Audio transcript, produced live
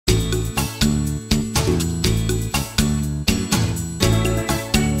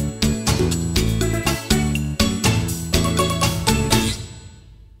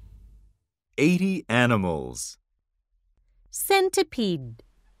80 animals. Centipede.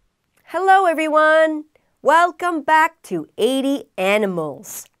 Hello, everyone. Welcome back to 80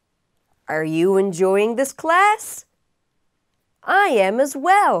 Animals. Are you enjoying this class? I am as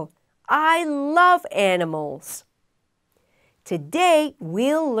well. I love animals. Today,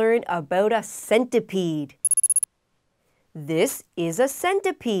 we'll learn about a centipede. This is a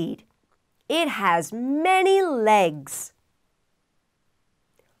centipede. It has many legs.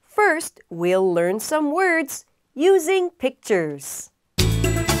 First, we'll learn some words using pictures.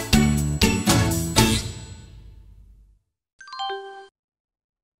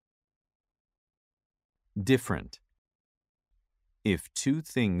 Different. If two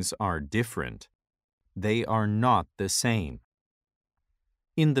things are different, they are not the same.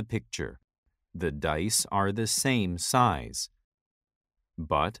 In the picture, the dice are the same size,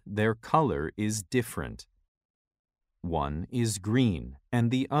 but their color is different. One is green and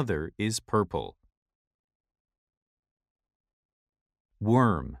the other is purple.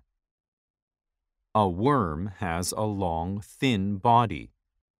 Worm. A worm has a long, thin body.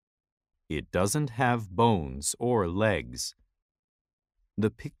 It doesn't have bones or legs.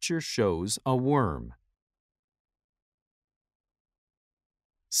 The picture shows a worm.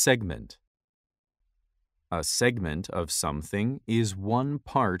 Segment. A segment of something is one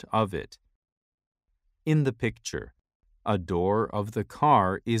part of it. In the picture, a door of the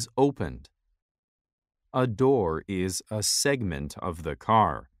car is opened. A door is a segment of the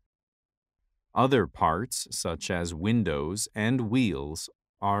car. Other parts, such as windows and wheels,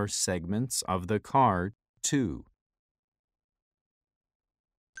 are segments of the car, too.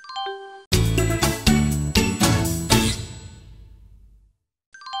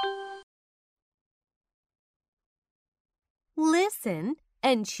 Listen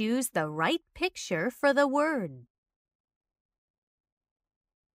and choose the right picture for the word.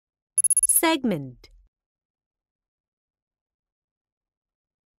 Segment.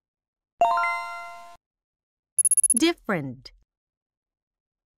 Different.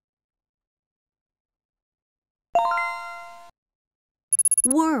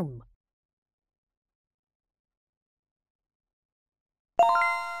 Worm.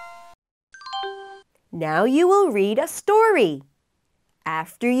 Now you will read a story.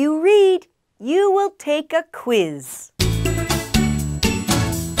 After you read, you will take a quiz.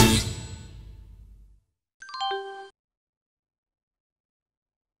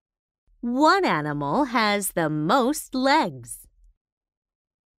 One animal has the most legs.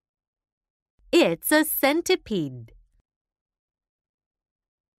 It's a centipede.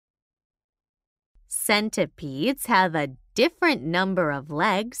 Centipedes have a different number of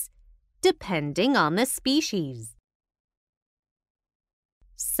legs depending on the species.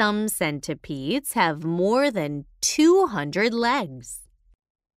 Some centipedes have more than 200 legs.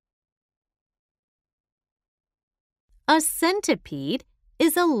 A centipede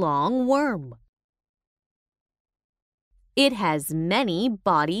is a long worm. It has many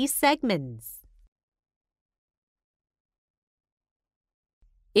body segments.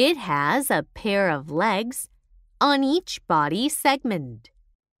 It has a pair of legs on each body segment.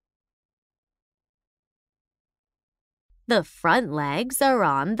 The front legs are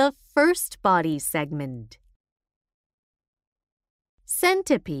on the first body segment.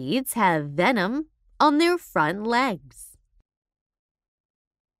 Centipedes have venom on their front legs.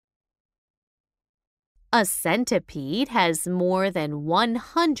 A centipede has more than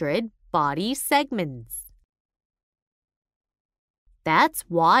 100 body segments. That's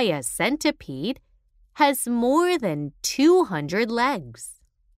why a centipede has more than 200 legs.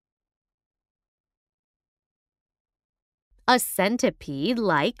 A centipede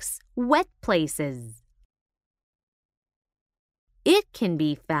likes wet places. It can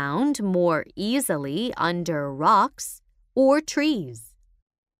be found more easily under rocks or trees.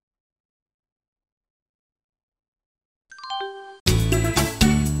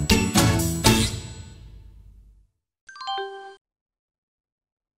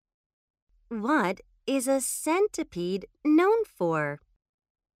 What is a centipede known for?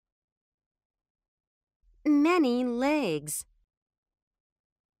 Many legs.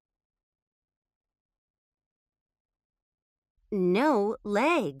 No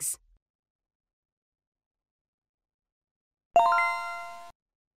legs.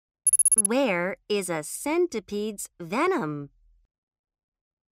 Where is a centipede's venom?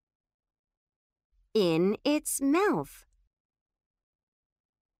 In its mouth.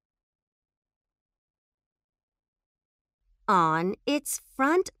 On its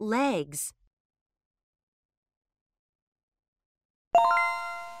front legs.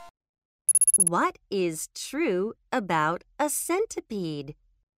 What is true about a centipede?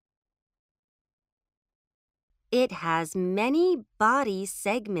 It has many body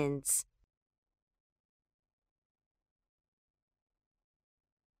segments.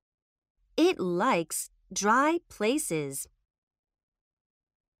 It likes dry places.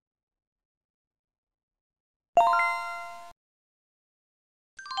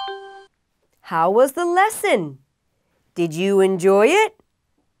 How was the lesson? Did you enjoy it?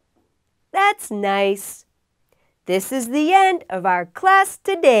 That's nice. This is the end of our class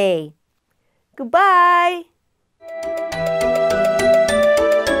today. Goodbye.